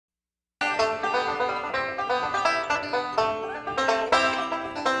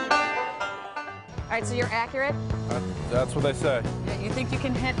right, so you're accurate? That's what they say. Yeah, you think you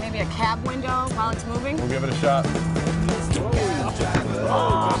can hit maybe a cab window while it's moving? We'll give it a shot.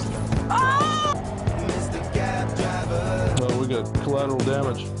 Oh, we got collateral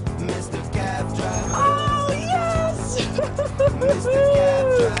damage. Oh, yes!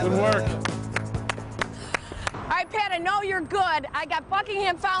 Good work. All right, Pat, I know you're good. I got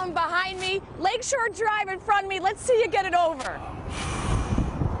Buckingham Fountain behind me, Lakeshore Drive in front of me. Let's see you get it over.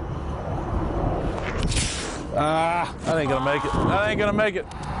 That ain't gonna make it. That ain't gonna make it.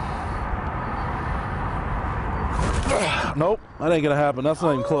 Nope, that ain't gonna happen. That's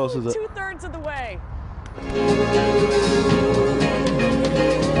not even close, is it? 2/3 of the way.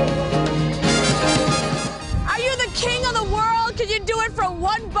 Are you the king of the world? Can you do it from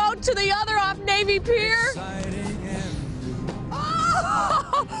one boat to the other off Navy Pier?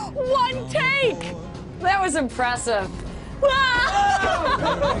 Oh, one take. That was impressive.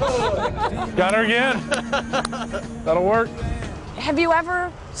 Got her again. That'll work. Have you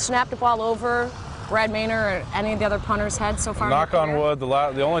ever snapped a ball over Brad Maynard or any of the other punters' heads so far? Knock on wood, the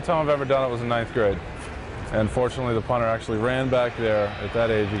only time I've ever done it was in 9th grade. And fortunately, the punter actually ran back there. At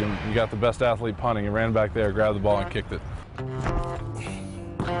that age, you got the best athlete punting. He ran back there, grabbed the ball, and kicked it.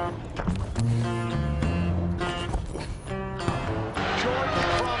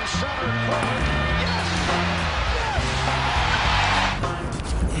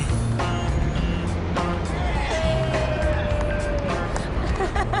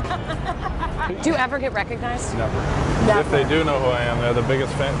 Do you ever get recognized? Never. Never. If they do know who I am, they're the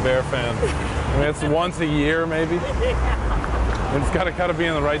biggest Bear fan. I mean, it's once a year, maybe. Yeah. It's got to kind of be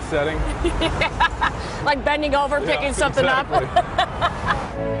in the right setting. Yeah. Like bending over, picking something exactly. up.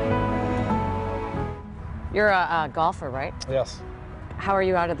 You're a golfer, right? Yes. How are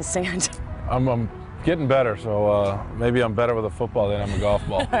you out of the sand? I'm getting better, so maybe I'm better with a football than I'm a golf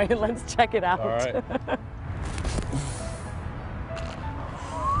ball. All right, let's check it out. All right.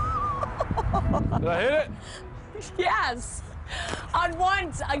 Did I hit it? Yes. On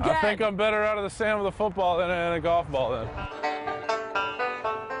once again. I think I'm better out of the sand with a football than a golf ball then.